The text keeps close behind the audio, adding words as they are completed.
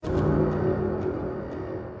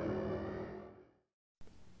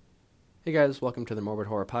Hey guys, welcome to the Morbid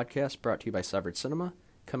Horror Podcast, brought to you by Severed Cinema.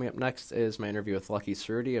 Coming up next is my interview with Lucky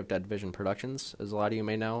Cerruti of DeadvisionProductions. As a lot of you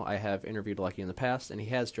may know, I have interviewed Lucky in the past, and he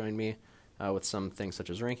has joined me with some things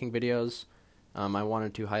such as ranking videos. I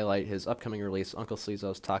wanted to highlight his upcoming release, Uncle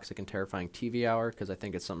Sleazo's Toxic and Terrifying TV Hour, because I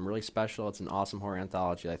think it's something really special. It's an awesome horror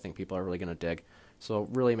anthology that I think people are really going to dig. So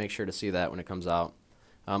really make sure to see that when it comes out.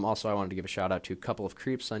 Also, I wanted to give a shout out to a couple of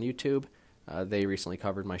creeps on YouTube. They recently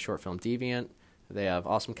covered my short film Deviant. They have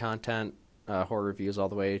awesome content, horror reviews all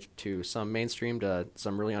the way to some mainstream to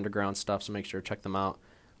some really underground stuff, so make sure to check them out.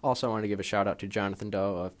 Also, I wanted to give a shout out to Jonathan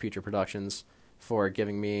Doe of Future Productions for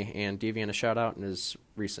giving me and Deviant a shout out in his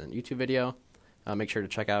recent YouTube video. Make sure to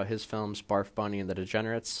check out his films Barf Bunny and the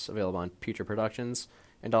Degenerates, available on Future Productions,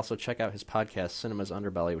 and also check out his podcast Cinema's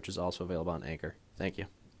Underbelly, which is also available on Anchor. Thank you.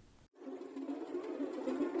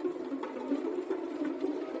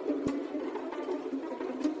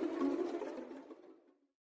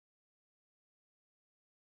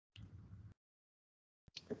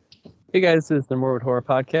 Hey guys, this is the Morbid Horror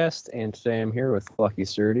Podcast, and today I'm here with Lucky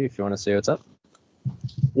Cerruti, if you want to say what's up.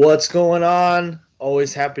 What's going on?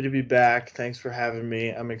 Always happy to be back. Thanks for having me.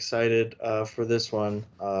 I'm excited for this one.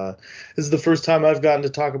 This is the first time I've gotten to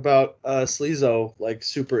talk about Sleazo, like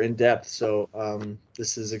super in depth, so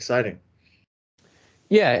this is exciting.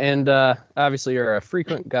 Yeah, and obviously you're a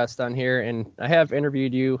frequent guest on here, and I have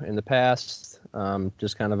interviewed you in the past,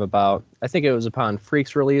 just kind of about, I think it was upon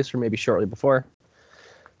Freak's release, or maybe shortly before.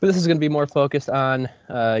 But this is going to be more focused on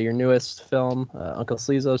your newest film, Uncle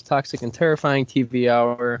Sleazo's Toxic and Terrifying TV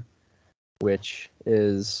Hour, which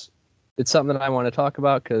it's something that I want to talk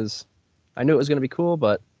about because I knew it was going to be cool,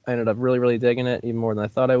 but I ended up really, really digging it, even more than I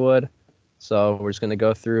thought I would. So we're just going to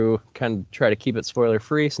go through, kind of try to keep it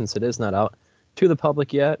spoiler-free since it is not out to the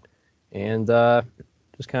public yet, and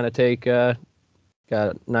just kind of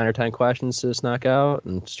got 9 or 10 questions to just knock out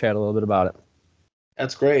and just chat a little bit about it.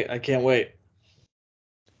 That's great. I can't wait.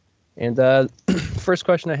 And first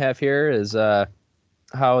question I have here is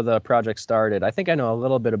how the project started. I think I know a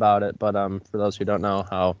little bit about it, but for those who don't know,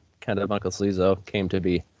 how kind of Uncle Sleazo came to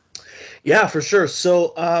be. Yeah, for sure.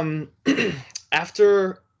 So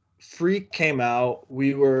after Freak came out,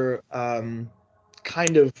 we were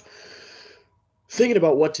kind of thinking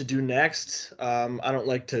about what to do next. I don't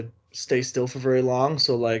like to stay still for very long,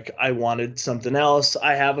 so like I wanted something else.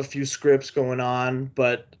 I have a few scripts going on,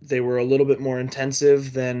 but they were a little bit more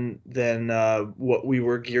intensive than what we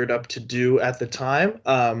were geared up to do at the time.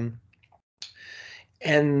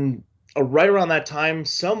 And right around that time,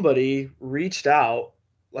 somebody reached out,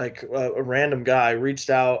 like a random guy reached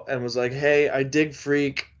out and was like, "Hey, I dig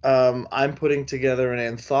Freak. I'm putting together an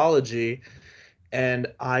anthology, and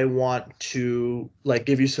I want to like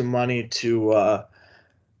give you some money to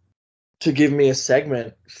give me a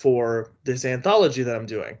segment for this anthology that I'm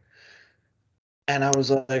doing." And I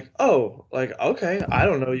was like, "Oh, like okay, I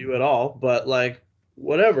don't know you at all, but like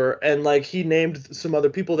whatever." And like he named some other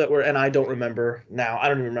people that were, and I don't remember now. I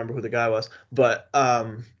don't even remember who the guy was, but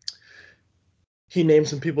he named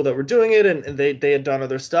some people that were doing it, and they had done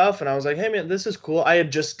other stuff. And I was like, "Hey man, this is cool." I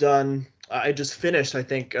just finished, I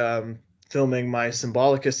think, filming my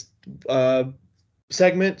Symbolicus uh,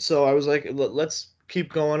 segment. So I was like, let's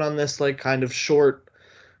keep going on this like kind of short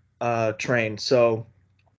train. So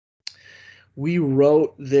we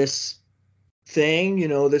wrote this thing,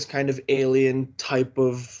 this kind of alien type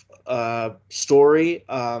of story,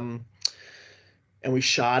 and we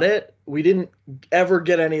shot it. We didn't ever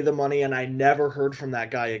get any of the money, and I never heard from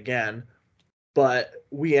that guy again. But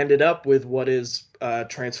we ended up with what is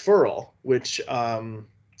Transferal, which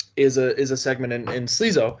is a segment in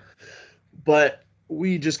Sleazo. But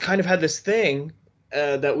we just kind of had this thing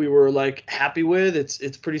that we were like happy with.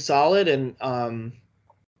 It's pretty solid, and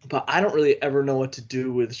but I don't really ever know what to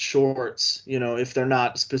do with shorts. If they're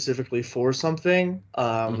not specifically for something.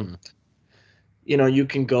 Mm-hmm. You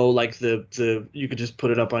can go like you could just put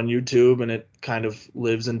it up on YouTube and it kind of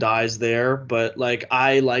lives and dies there. But like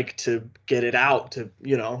I like to get it out to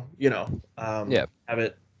Yeah.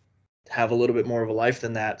 have a little bit more of a life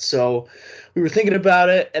than that. So we were thinking about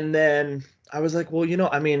it, and then I was like, well,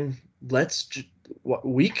 I mean,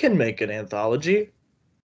 we can make an anthology.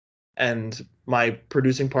 And my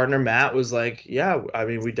producing partner Matt was like, yeah, I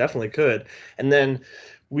mean, we definitely could. And then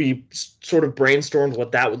we sort of brainstormed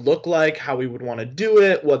what that would look like, how we would want to do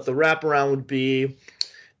it, what the wraparound would be,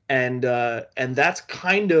 and that's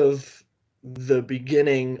kind of the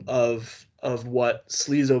beginning of what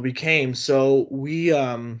Sleazo became. So we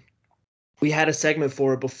had a segment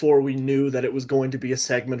for it before we knew that it was going to be a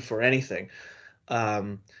segment for anything,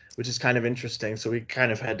 which is kind of interesting. So we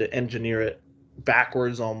kind of had to engineer it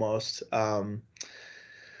backwards almost.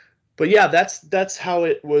 but yeah, that's how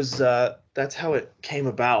it was. That's how it came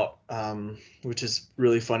about, which is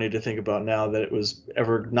really funny to think about now that it was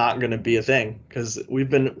ever not going to be a thing, because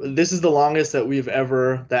this is the longest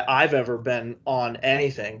that I've ever been on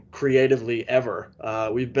anything creatively ever.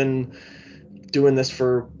 We've been doing this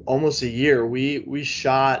for almost a year. We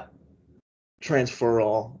shot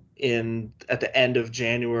Transferal in at the end of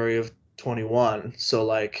January of 21, so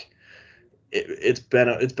like it's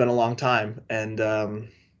been a long time, and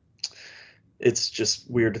it's just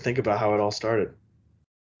weird to think about how it all started.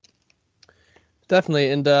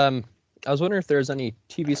 Definitely. And I was wondering if there's any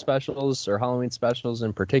TV specials or Halloween specials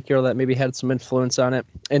in particular that maybe had some influence on it.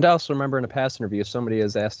 And I also remember in a past interview, somebody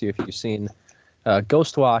has asked you if you've seen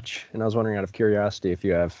Ghost Watch, and I was wondering out of curiosity if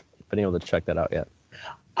you have been able to check that out yet.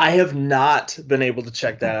 I have not been able to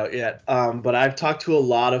check that out yet, but I've talked to a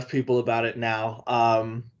lot of people about it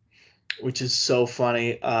now, which is so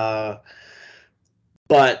funny.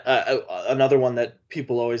 But another one that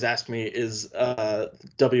people always ask me is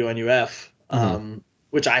WNUF,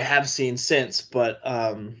 which I have seen since, but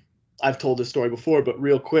I've told this story before. But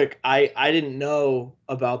real quick, I didn't know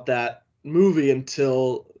about that movie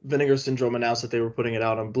until Vinegar Syndrome announced that they were putting it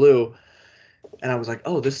out on Blue, and I was like,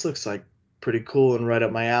 oh, this looks like pretty cool and right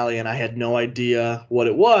up my alley, and I had no idea what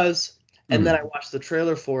it was. And then I watched the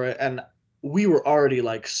trailer for it, and we were already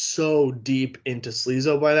like so deep into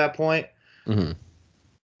Sleazo by that point.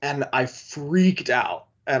 And I freaked out,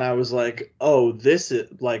 and I was like, oh, this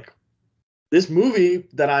movie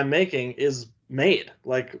that I'm making is made.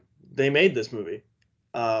 Like, they made this movie.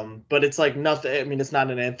 But it's like nothing. I mean, it's not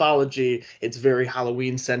an anthology. It's very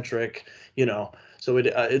Halloween centric, so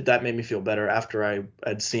that made me feel better after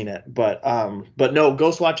I'd seen it. But no,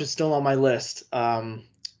 Ghostwatch is still on my list. I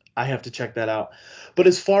have to check that out. But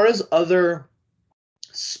as far as other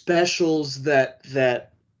specials that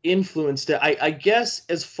influenced it, I guess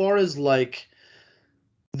as far as like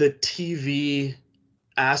the TV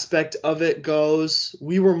aspect of it goes,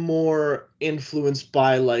 we were more influenced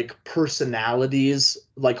by like personalities,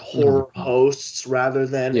 like horror hosts, rather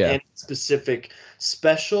than any specific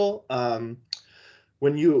special.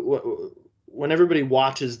 When everybody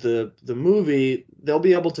watches the movie, they'll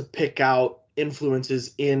be able to pick out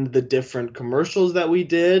influences in the different commercials that we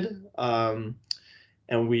did, and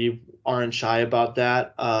we aren't shy about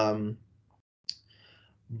that.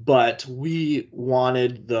 But we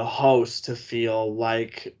wanted the host to feel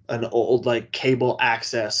like an old, like, cable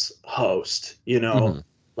access host,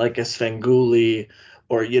 like a Svengoolie,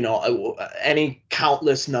 or any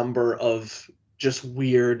countless number of just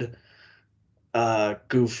weird,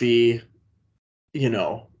 goofy,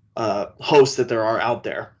 hosts that there are out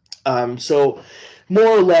there. So more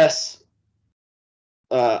or less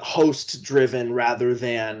host driven rather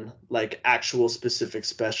than like actual specific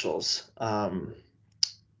specials.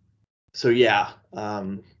 So yeah,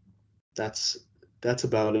 that's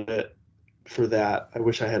about it for that. I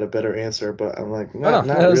wish I had a better answer, but I'm like, not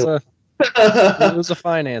really. It was a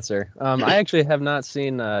fine answer. I actually have not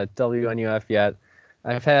seen WNUF yet.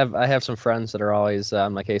 I have some friends that are always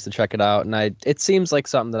on my case to check it out, and it seems like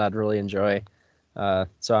something that I'd really enjoy.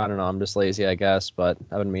 So I don't know, I'm just lazy, I guess, but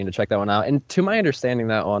I would mean to check that one out. And to my understanding,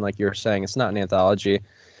 that one, like you were saying, it's not an anthology.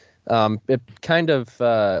 It kind of,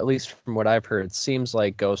 at least from what I've heard, seems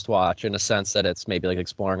like Ghost Watch in a sense that it's maybe like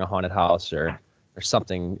exploring a haunted house or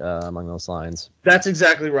something among those lines. That's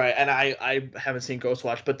exactly right, and I haven't seen Ghost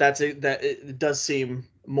Watch, but that it does seem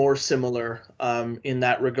more similar in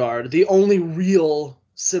that regard. The only real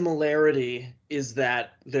similarity is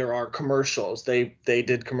that there are commercials. They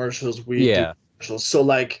did commercials. We did commercials. So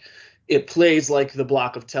like, it plays like the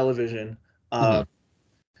block of television.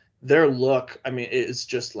 Their look, I mean, it's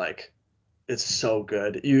just like, it's so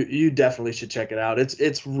good. You definitely should check it out.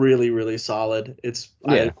 It's really, really solid.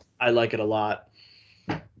 I like it a lot.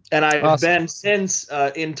 And I've been since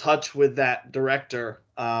in touch with that director,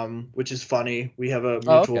 which is funny. We have a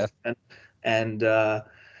mutual friend, and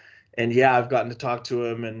yeah, I've gotten to talk to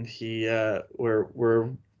him, and we're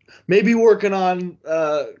maybe working on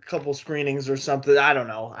a couple screenings or something. I don't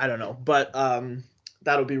know, but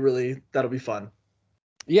that'll be fun.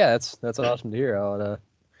 Yeah, that's awesome to hear. I'd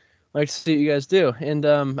like to see what you guys do. And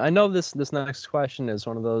I know this next question is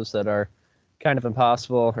one of those that are kind of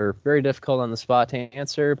impossible or very difficult on the spot to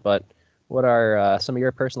answer, but what are some of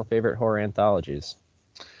your personal favorite horror anthologies?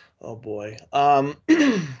 Oh boy. I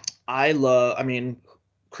mean,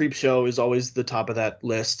 Creepshow is always the top of that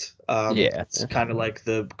list. It's kind of like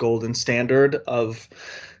the golden standard of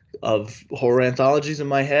horror anthologies in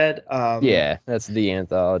my head. That's the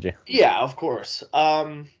anthology. Yeah, of course.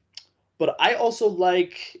 But I also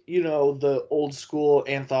like, the old school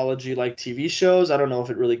anthology like TV shows. I don't know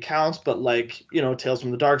if it really counts, but like, Tales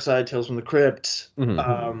from the Dark Side, Tales from the Crypt, Hmm.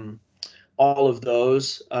 all of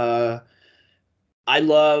those. I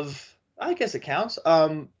guess it counts.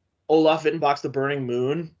 Olaf Ittenbach's The Burning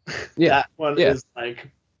Moon. Yeah, That one yeah. is like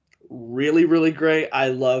really, really great. I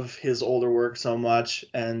love his older work so much,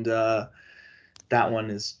 and that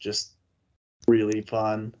one is just really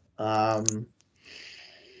fun.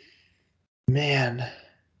 Man,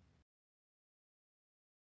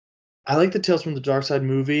 I like the Tales from the Dark Side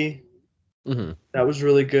movie. Hmm. That was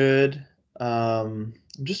really good. I'm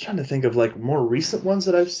just trying to think of like more recent ones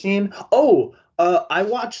that I've seen. Oh, I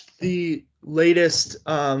watched the latest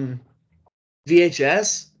VHS.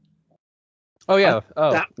 Oh I yeah.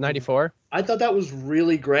 Oh, that 94. I thought that was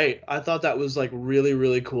really great. I thought that was like really,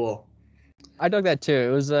 really cool. I dug that too. It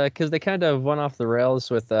was because they kind of went off the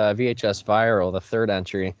rails with VHS Viral, the third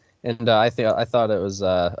entry, and I thought it was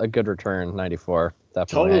a good return. 94. Definitely, I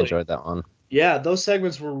Totally. enjoyed that one. Yeah, those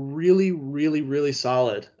segments were really, really, really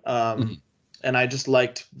solid. Mhm. And I just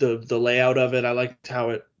liked the layout of it. I liked how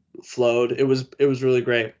it flowed. It was really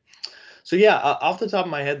great. So yeah, off the top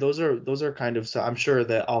of my head, those are kind of. So I'm sure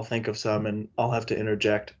that I'll think of some and I'll have to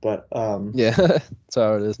interject. But Yeah, that's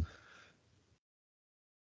how it is.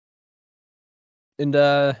 And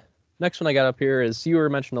next one I got up here is you were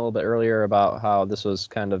mentioning a little bit earlier about how this was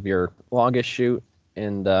kind of your longest shoot,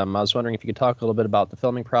 and I was wondering if you could talk a little bit about the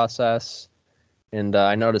filming process. And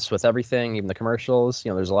I noticed with everything, even the commercials,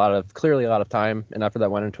 there's clearly a lot of time and effort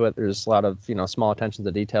that went into it. There's a lot of, small attentions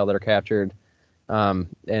to detail that are captured.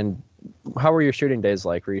 And how were your shooting days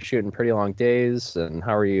like? Were you shooting pretty long days? And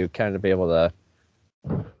how were you kind of able to,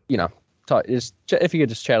 you know, talk, if you could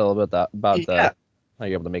just chat a little bit about yeah, how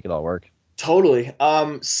you're able to make it all work? totally.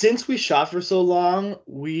 Since we shot for so long,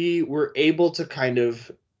 we were able to kind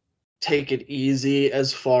of take it easy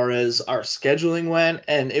as far as our scheduling went,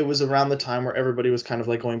 and it was around the time where everybody was kind of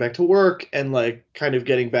like going back to work and like kind of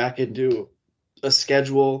getting back into a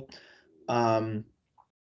schedule. Um,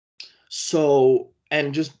 so,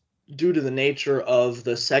 and just due to the nature of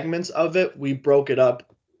the segments of it, we broke it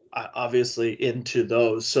up obviously into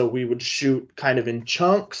those. So we would shoot kind of in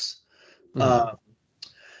chunks. Hmm. Uh,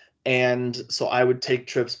 and so I would take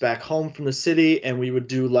trips back home from the city and we would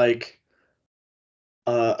do like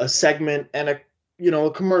a segment and a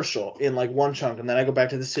commercial in like one chunk, and then I go back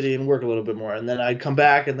to the city and work a little bit more, and then I'd come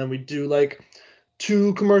back and then we do like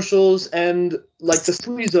two commercials and like the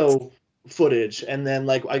Sleazo footage, and then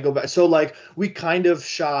like I go back. So like we kind of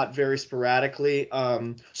shot very sporadically.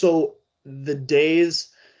 So the days,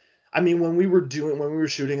 I mean, when we were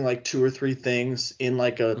shooting like two or three things in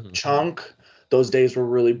like a Hmm. chunk, those days were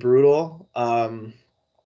really brutal.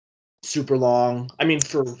 Super long. I mean,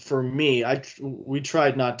 for me, we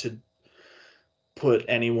tried not to put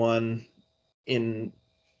anyone in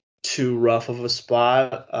too rough of a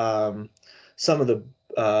spot. Some of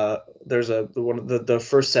there's the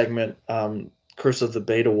first segment, Curse of the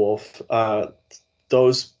Beta Wolf. That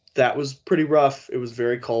was pretty rough. It was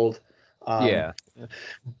very cold. Um, Yeah.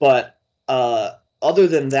 but other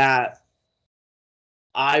than that,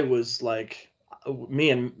 I was like, me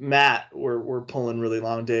and Matt were pulling really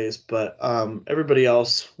long days, but everybody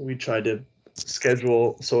else we tried to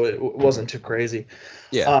schedule so it wasn't too crazy.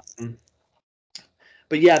 Yeah. Um,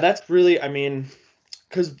 but yeah, that's really, I mean,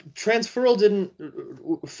 because Transferal didn't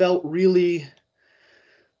felt really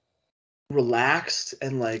relaxed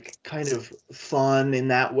and like kind of fun in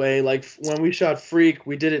that way. Like when we shot Freak,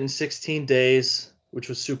 we did it in 16 days, which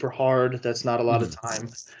was super hard. That's not a lot of Hmm. time,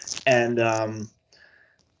 and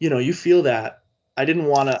you feel that. I didn't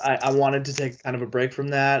want to. I wanted to take kind of a break from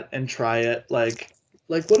that and try it. Like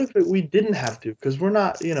what if we didn't have to? Because we're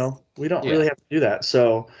not, we don't Yeah. really have to do that.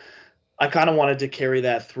 So I kind of wanted to carry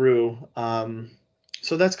that through.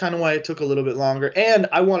 So that's kind of why it took a little bit longer. And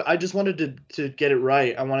I just wanted to get it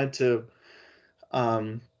right. I wanted to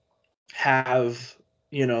um, have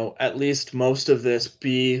at least most of this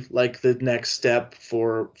be like the next step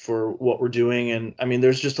for what we're doing. And I mean,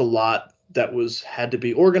 there's just a lot that had to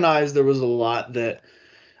be organized. There was a lot that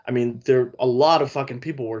I mean, a lot of fucking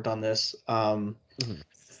people worked on this. Hmm.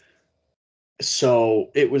 So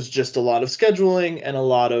it was just a lot of scheduling and a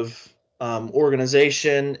lot of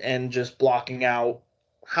organization and just blocking out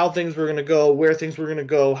how things were going to go, where things were going to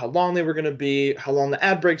go, how long they were going to be, how long the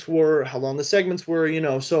ad breaks were, how long the segments were,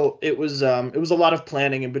 so it was a lot of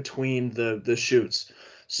planning in between the shoots,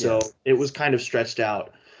 so Yeah. it was kind of stretched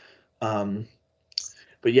out. um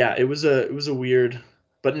but yeah, it was a weird.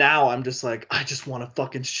 But now I'm just like, I just want to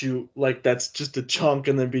fucking shoot like that's just a chunk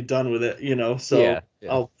and then be done with it. So Yeah.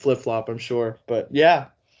 Yeah. I'll flip flop, I'm sure. But yeah.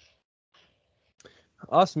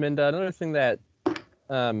 Awesome. And another thing that,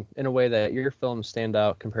 in a way that your films stand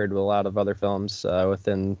out compared to a lot of other films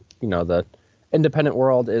within, the independent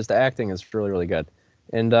world is the acting is really, really good.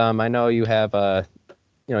 And I know you have,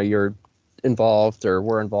 you're involved or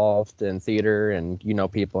were involved in theater and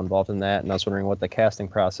people involved in that. And I was wondering what the casting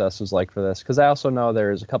process was like for this. Because I also know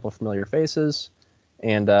there's a couple of familiar faces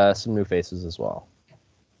and some new faces as well.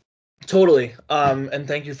 Totally. And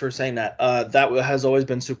thank you for saying that. That has always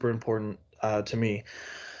been super important to me.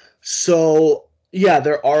 So yeah,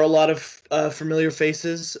 there are a lot of familiar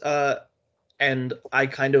faces, and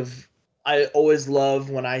I always love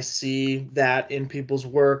when I see that in people's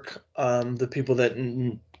work. The people that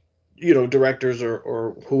directors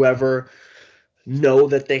or whoever know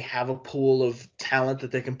that they have a pool of talent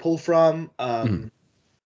that they can pull from, and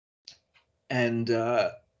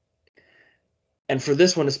for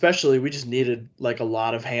this one especially, we just needed like a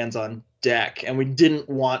lot of hands on deck, and we didn't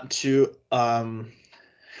want to,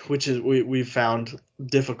 which is we found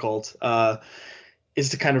difficult, is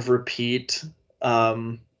to kind of repeat,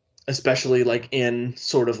 especially like in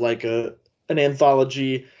sort of like an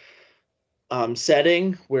anthology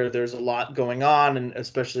setting where there's a lot going on, and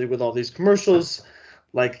especially with all these commercials,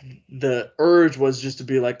 like the urge was just to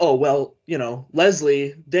be like, oh well,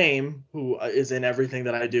 Leslie Dame, who is in everything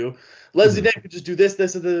that I do, Leslie Dame could just do this,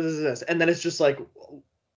 this, and this, and then it's just like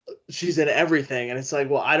she's in everything, and it's like,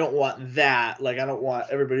 well, I don't want that. Like, I don't want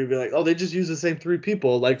everybody to be like, oh, they just use the same three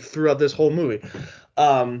people like throughout this whole movie.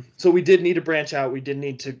 So we did need to branch out. We did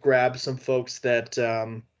need to grab some folks that,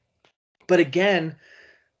 but again,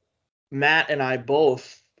 Matt and I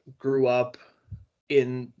both grew up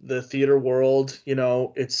in the theater world.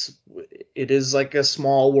 It is like a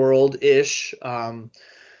small world ish.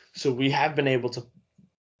 So we have been able to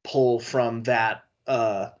pull from that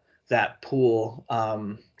pool.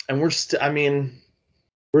 And we're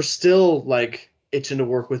still like itching to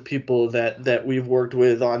work with people that we've worked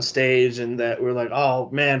with on stage, and that we're like, oh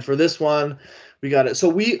man, for this one, we got it. So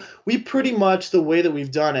we pretty much, the way that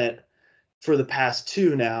we've done it for the past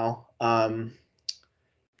two now,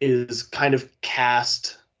 is kind of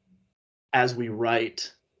cast as we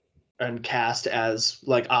write, and cast as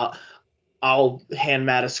like, I'll hand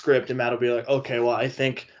Matt a script, and Matt will be like, okay, well, I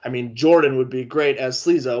mean, Jordan would be great as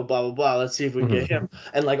Sleazo, blah, blah, blah. Let's see if we can get him,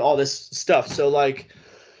 and like all this stuff. So like,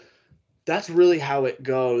 that's really how it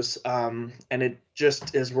goes. And it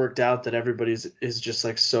just has worked out that everybody's is just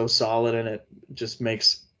like so solid, and it just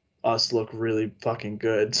makes us look really fucking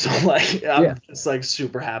good. So like, I'm just like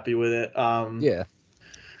super happy with it.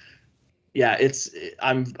 Yeah,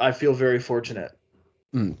 I feel very fortunate.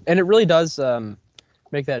 And it really does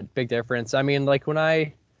make that big difference. I mean, like when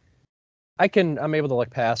I'm able to look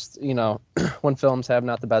past, when films have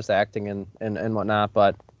not the best acting and whatnot,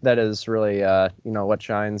 but that is really, what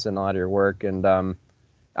shines in a lot of your work. And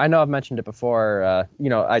I know I've mentioned it before, I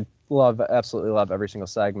absolutely love every single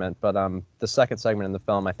segment, but the second segment in the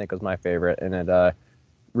film I think was my favorite, and it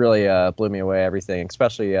really blew me away, everything,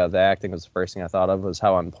 especially the acting was the first thing I thought of, was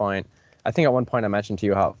how on point. I think at one point I mentioned to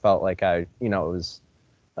you how it felt like it was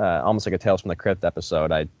almost like a Tales from the Crypt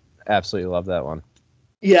episode. I absolutely love that one.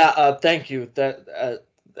 Yeah, thank you.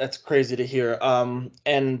 That's crazy to hear.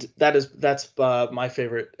 And that's my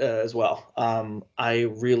favorite as well. I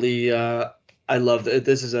really I love that.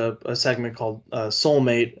 This is a segment called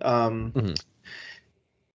Soulmate.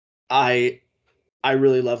 I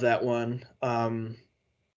really love that one.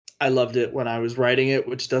 I loved it when I was writing it,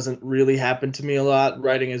 which doesn't really happen to me a lot.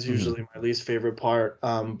 Writing is usually my least favorite part.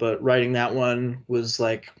 But writing that one was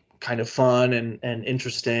like kind of fun and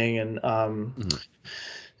interesting, and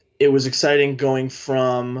it was exciting going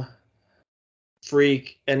from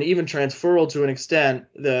Freak and even Transferal to an extent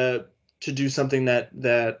to do something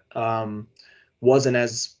that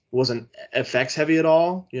wasn't effects heavy at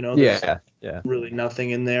all. There's really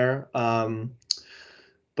nothing in there.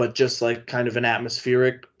 But just like kind of an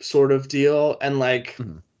atmospheric sort of deal, and like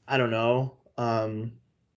I don't know,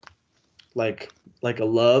 like a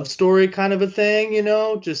love story kind of a thing,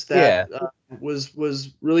 just that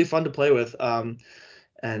was really fun to play with.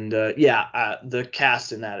 And the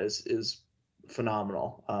cast in that is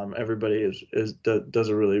phenomenal. Everybody does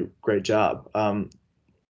a really great job.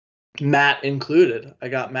 Matt included. I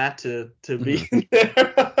got Matt to be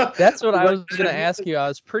there. That's what I was going to ask you. I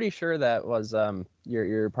was pretty sure that was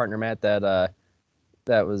your partner Matt that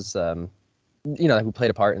was who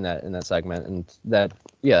played a part in that segment, and that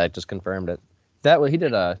I just confirmed it. He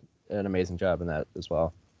did an amazing job in that as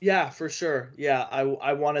well. Yeah, for sure. Yeah,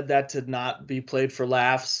 I wanted that to not be played for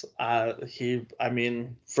laughs. For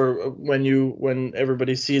when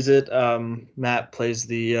everybody sees it, Matt plays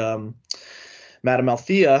the Madame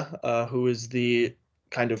Althea, who is the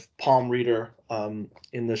kind of palm reader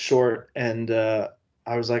in the short, and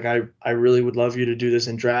I was like, I really would love you to do this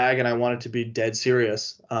in drag, and I want it to be dead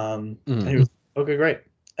serious. And he was okay, great,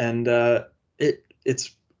 and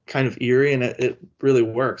it's kind of eerie, and it really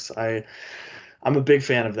works. I'm a big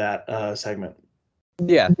fan of that segment.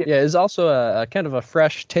 Yeah, it's also a kind of a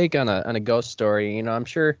fresh take on a ghost story. You know, I'm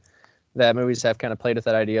sure that movies have kind of played with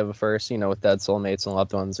that idea of first, you know, with dead soulmates and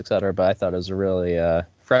loved ones, etc. But I thought it was a really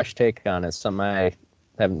fresh take on it, something I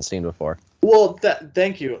haven't seen before. Well,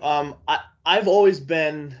 thank you. I've always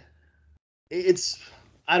been.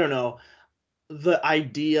 I don't know, the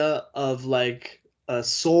idea of like a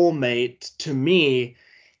soulmate to me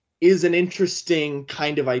is an interesting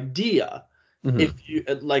kind of idea. If you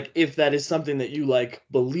like, if that is something that you like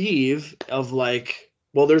believe of, like,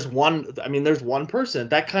 well, there's one person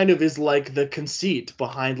that kind of is like the conceit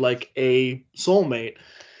behind like a soulmate.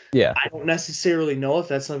 Yeah, I don't necessarily know if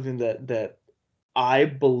that's something that I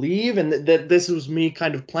believe, and that this was me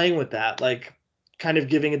kind of playing with that, like kind of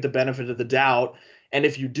giving it the benefit of the doubt. And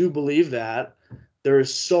if you do believe that, there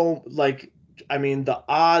is so, like, I mean, the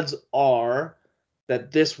odds are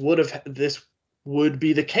that this would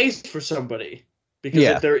be the case for somebody, because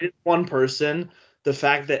if there is one person, the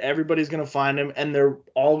fact that everybody's going to find him and they're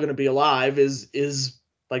all going to be alive is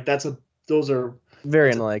like, those are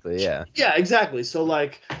very unlikely. Yeah, exactly. So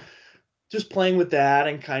like, just playing with that,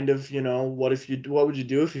 and kind of, what would you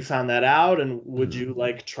do if you found that out, and would you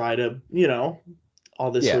like try to,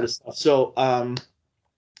 all this sort of stuff. So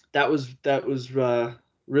that was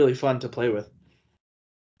really fun to play with.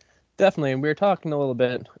 Definitely. And we were talking a little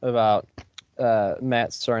bit about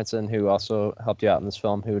Matt Sorensen, who also helped you out in this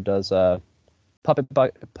film, who does Puppet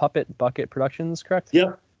Bucket Productions, correct?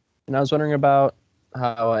 Yeah. And I was wondering about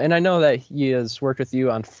how, and I know that he has worked with you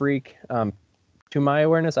on Freak. To my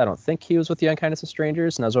awareness, I don't think he was with you on Kindness of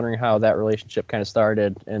Strangers, and I was wondering how that relationship kind of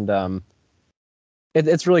started. And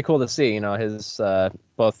it's really cool to see, his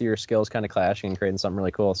both your skills kind of clashing and creating something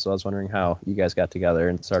really cool. So I was wondering how you guys got together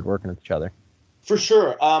and started working with each other. For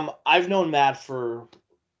sure. I've known Matt for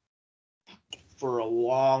a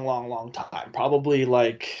long, long, long time. Probably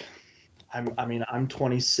like, I'm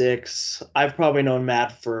 26. I've probably known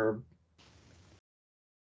Matt for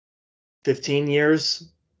 15 years,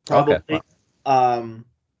 probably. Okay. Wow.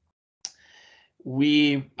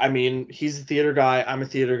 He's a theater guy. I'm a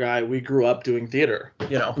theater guy. We grew up doing theater,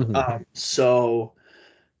 so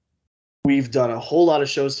we've done a whole lot of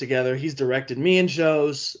shows together. He's directed me in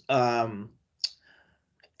shows. And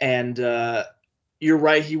you're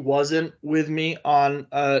right, he wasn't with me on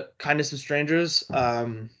Kindness of Strangers.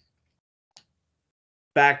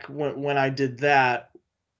 Back when I did that,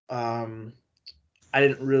 I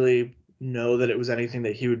didn't really know that it was anything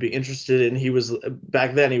that he would be interested in.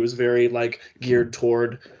 Back then he was very like geared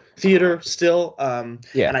toward theater still. And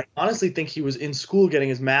I honestly think he was in school getting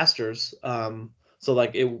his master's. So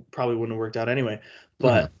like it probably wouldn't have worked out anyway.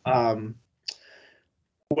 But when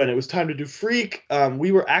it was time to do Freak,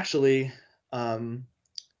 we were actually he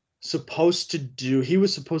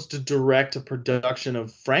was supposed to direct a production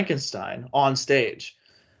of Frankenstein on stage.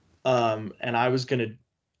 And I was gonna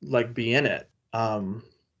like be in it.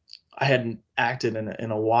 I hadn't acted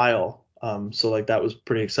in a while, so like that was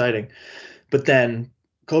pretty exciting. But then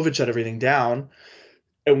COVID shut everything down,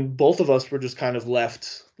 and both of us were just kind of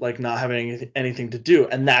left like not having anything to do,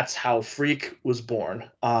 and that's how Freak was born.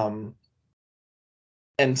 And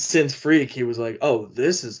since Freak, he was like, "Oh,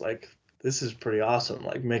 this is pretty awesome,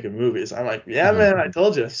 like making movies." I'm like, "Yeah, man, I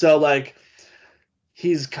told you." So like,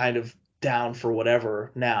 he's kind of down for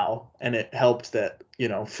whatever now, and it helped that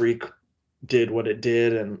Freak did what it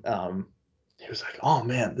did, and he was like, "Oh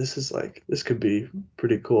man, this could be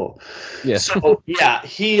pretty cool." Yeah. So yeah,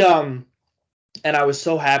 he and I was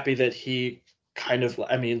so happy that he kind of,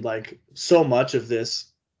 like, so much of this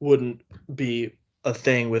wouldn't be a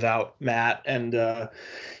thing without Matt, and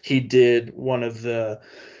he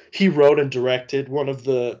wrote and directed one of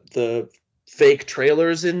the fake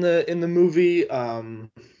trailers in the movie.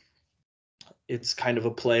 It's kind of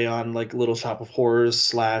a play on like Little Shop of Horrors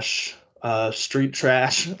 / Street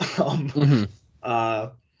Trash.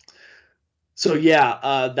 So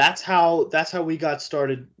yeah, that's how we got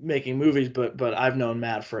started making movies. But I've known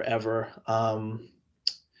Matt forever.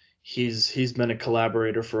 He's been a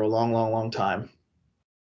collaborator for a long, long, long time.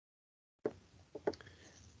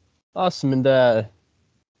 Awesome. And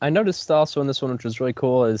I noticed also in this one, which was really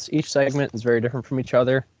cool, is each segment is very different from each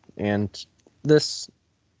other. And this,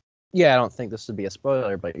 I don't think this would be a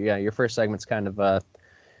spoiler, but yeah, your first segment's kind of an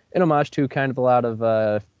homage to kind of a lot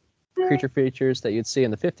of creature features that you'd see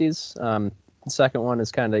in the 50s. The second one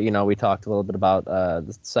is kind of, we talked a little bit about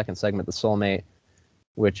the second segment, the soulmate.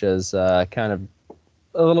 which is kind of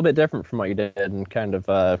a little bit different from what you did, and kind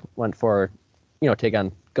of went for, take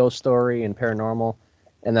on ghost story and paranormal.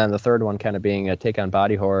 And then the third one kind of being a take on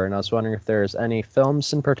body horror. And I was wondering if there's any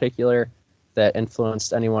films in particular that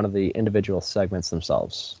influenced any one of the individual segments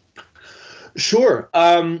themselves. Sure.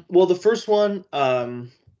 Well, the first one,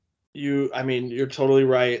 you're totally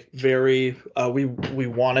right. Very, we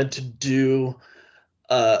wanted to do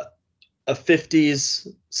uh, a 50s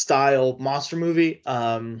style monster movie.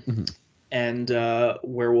 Mm-hmm. And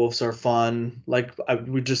werewolves are fun. Like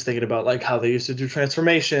we're just thinking about like how they used to do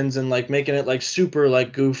transformations and like making it like super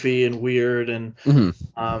like goofy and weird. And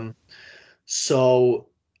Mm-hmm. so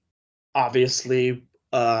obviously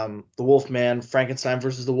the Wolfman, Frankenstein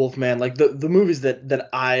versus the Wolfman, like the movies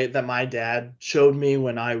that my dad showed me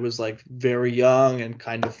when I was like very young and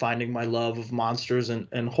kind of finding my love of monsters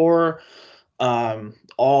and horror.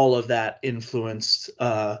 All of that influenced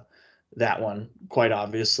that one quite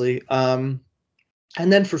obviously. And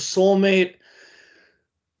then for Soulmate,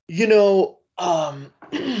 you know, I'm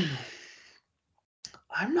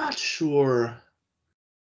not sure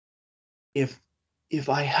if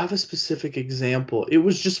I have a specific example. It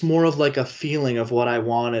was just more of like a feeling of what I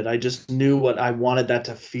wanted. I just knew what I wanted that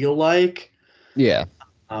to feel like. Yeah.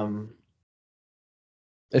 Um,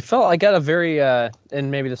 It felt, I got a very,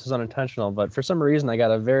 and maybe this was unintentional, but for some reason I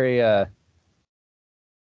got a very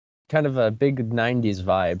kind of a big 90s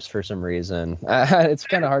vibes for some reason. It's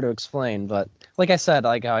kind of hard to explain, but like I said,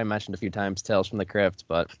 like how I mentioned a few times, Tales from the Crypt,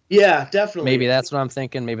 but yeah, definitely. maybe that's what I'm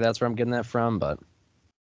thinking. Maybe that's where I'm getting that from, but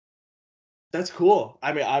That's cool.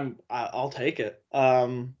 I mean, I'll take it.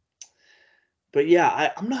 But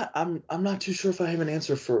yeah, I'm not too sure if I have an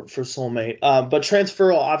answer for Soulmate. But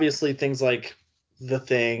Transferal, obviously, things like The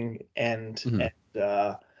Thing mm-hmm.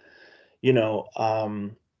 and you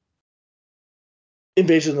know,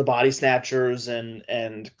 Invasion of the Body Snatchers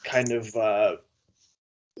and kind of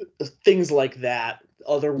things like that, Yeah.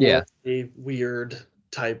 otherworldly, weird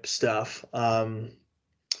type stuff.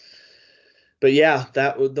 But yeah,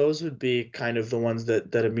 those would be kind of the ones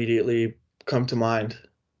that immediately come to mind.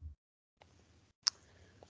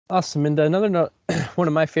 Awesome. And another note, one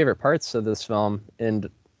of my favorite parts of this film, and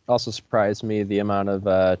also surprised me the amount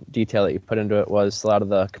of detail that you put into it, was a lot of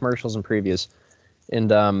the commercials and previews.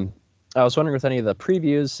 And I was wondering with any of the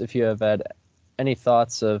previews, if you have had any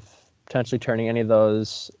thoughts of potentially turning any of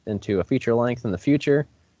those into a feature length in the future.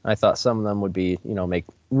 I thought some of them would be, make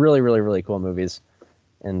really, really, really cool movies.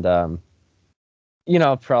 And,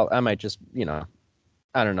 probably I might just,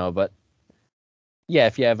 I don't know, but yeah,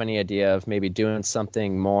 if you have any idea of maybe doing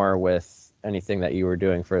something more with anything that you were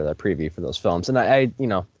doing for the preview for those films. And I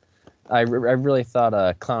really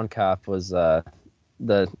thought Clown Cop was they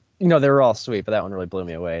were all sweet, but that one really blew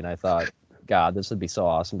me away. And I thought, God, this would be so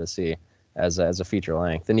awesome to see as a feature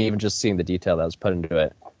length. And even just seeing the detail that was put into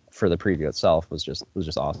it for the preview itself was just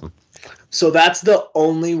awesome. So that's the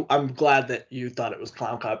only. I'm glad that you thought it was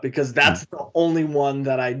Clown Cop because that's the only one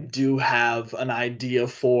that I do have an idea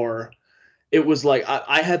for. It was like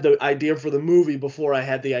I had the idea for the movie before I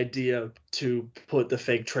had the idea to put the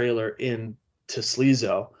fake trailer in to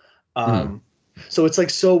Sleazo. Mm-hmm. So it's like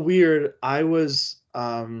so weird. I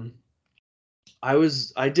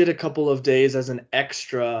did a couple of days as an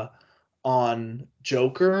extra on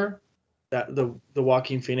Joker, that the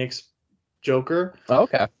Joaquin Phoenix Joker, Oh,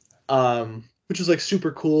 okay. which was like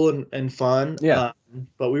super cool and fun. Yeah.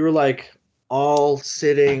 But we were like all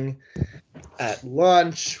sitting at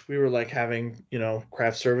lunch. We were like having,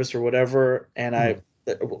 craft service or whatever, and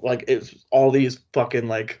Mm-hmm. like it's all these fucking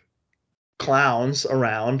like clowns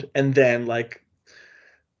around, and then like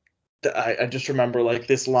I just remember like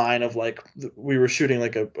this line of like we were shooting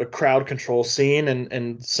like a crowd control scene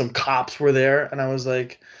and some cops were there and I was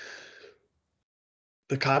like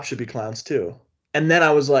the cops should be clowns too. And then I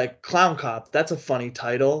was like Clown Cop, that's a funny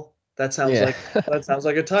title. Yeah. That sounds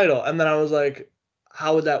like a title. And then I was like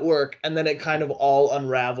how would that work? And then it kind of all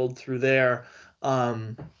unraveled through there.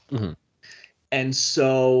 Um Mm-hmm. and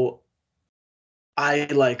so I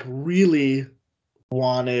like really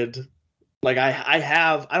wanted like I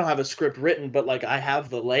don't have a script written, but like I have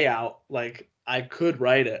the layout, like I could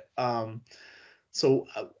write it. So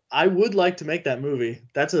I would like to make that movie.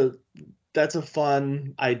 That's a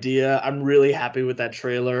fun idea. I'm really happy with that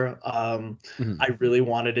trailer. Mm-hmm. I really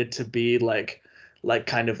wanted it to be like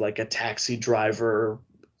kind of like a taxi driver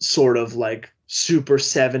sort of like super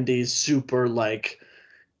 70s, super like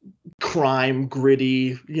crime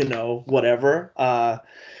gritty, whatever.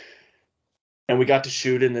 And we got to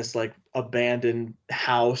shoot in this like abandoned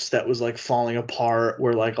house that was like falling apart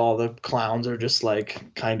where like all the clowns are just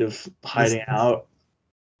like kind of This hiding out.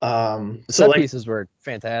 The So set like, pieces were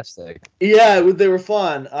fantastic. yeah, they were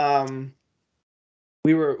fun.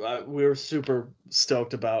 We were super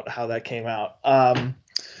stoked about how that came out.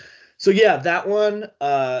 So yeah, that one,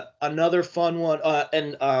 another fun one,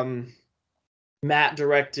 and Matt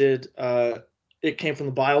directed. It came from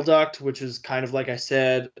the Bile Duct, which is kind of like I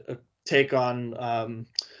said, a take on.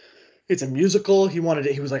 It's a musical. He wanted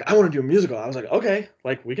it. He was like, I want to do a musical. I was like, okay,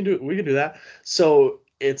 like we can do that. So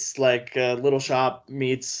it's like Little Shop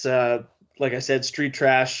meets, like I said, street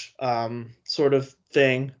trash, sort of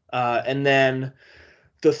thing. And then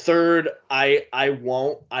the third, I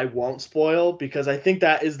won't spoil because I think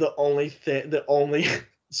that is the only thing, the only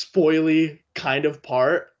spoily kind of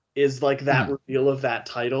part is like that Mhm. reveal of that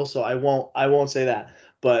title. So I won't say that,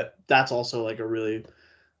 but that's also like a really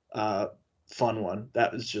uh fun one.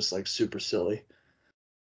 That was just like super silly.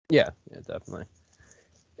 Yeah, definitely.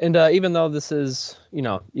 And even though this is,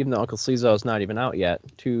 even though Uncle Sleazo is not even out yet,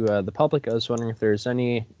 to the public, I was wondering if there's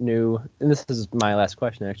any new, and this is my last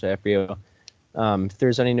question actually after you, if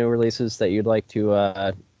there's any new releases that you'd like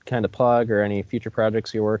to kind of plug or any future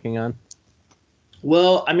projects you're working on.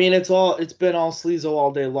 Well, I mean, it's been all Sleazo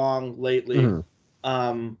all day long lately. Hmm.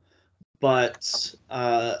 Um, but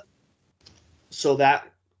so that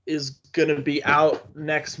is gonna be out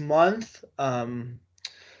next month.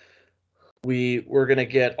 We're gonna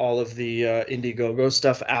get all of the Indiegogo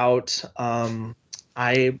stuff out.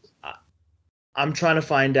 I I'm trying to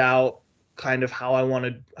find out kind of how I want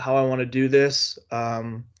to do this.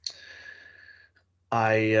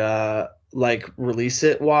 I like release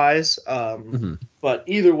it wise. Hmm. But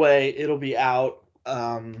either way, it'll be out,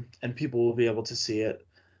 and people will be able to see it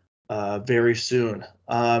very soon.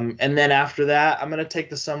 And then after that, I'm gonna take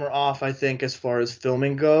the summer off. I think as far as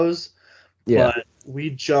filming goes, Yeah. but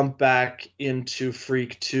we jump back into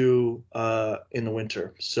Freak 2 in the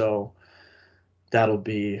winter, so that'll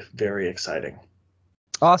be very exciting.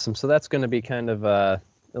 Awesome. So that's going to be kind of, at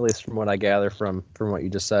least from what I gather from what you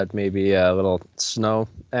just said, maybe a little snow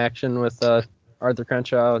action with Arthur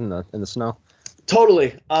Crenshaw in the snow.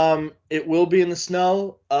 Totally. It will be in the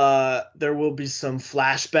snow. There will be some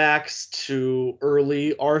flashbacks to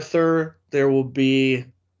early Arthur. There will be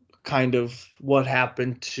kind of what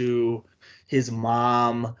happened to his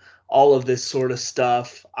mom, all of this sort of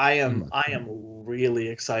stuff. Mhm. I am really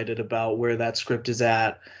excited about where that script is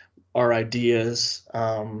at, our ideas,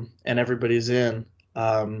 and everybody's in.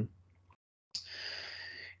 Um,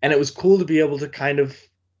 and it was cool to be able to kind of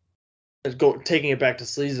go taking it back to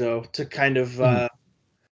Sleazo to kind of Mhm.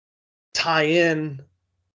 tie in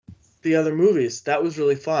the other movies. That was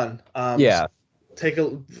really fun. So Yeah. take a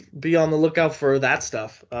be on the lookout for that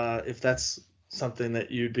stuff. If that's something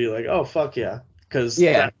that you'd be like, oh fuck yeah, because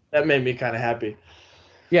Yeah. that made me kind of happy.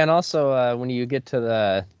 Yeah. And also, when you get to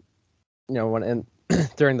the, when in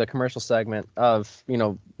during the commercial segment of,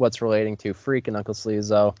 what's relating to Freak and Uncle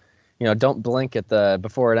Sleazo, don't blink at the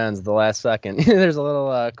before it ends, the last second. There's a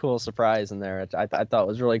little cool surprise in there. I thought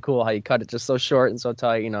was really cool how you cut it just so short and so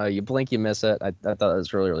tight. You blink, you miss it. I thought it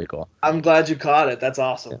was really, really cool. I'm glad you caught it. That's Yeah.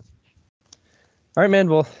 awesome. All right, man.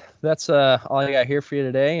 Well, that's all I got here for you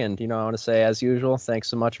today. And, I want to say, as usual, thanks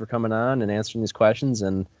so much for coming on and answering these questions.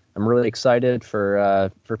 And I'm really excited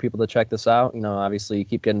for people to check this out. Obviously, you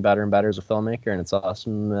keep getting better and better as a filmmaker, and it's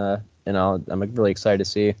awesome. I'm really excited to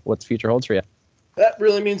see what the future holds for you. That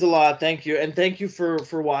really means a lot. Thank you, and thank you for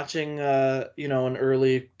watching. An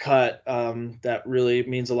early cut. That really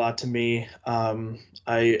means a lot to me.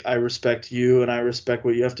 I respect you, and I respect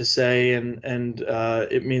what you have to say, and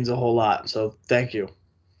it means a whole lot. So thank you.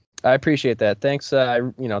 I appreciate that. Thanks.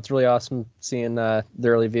 It's really awesome seeing the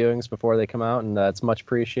early viewings before they come out, and it's much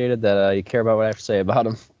appreciated that you care about what I have to say about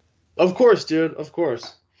them. Of course, dude. Of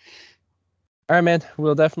course. All right, man.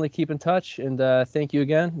 We'll definitely keep in touch, and thank you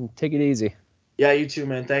again. And take it easy. Yeah, you too,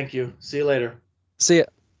 man. Thank you. See you later. See ya.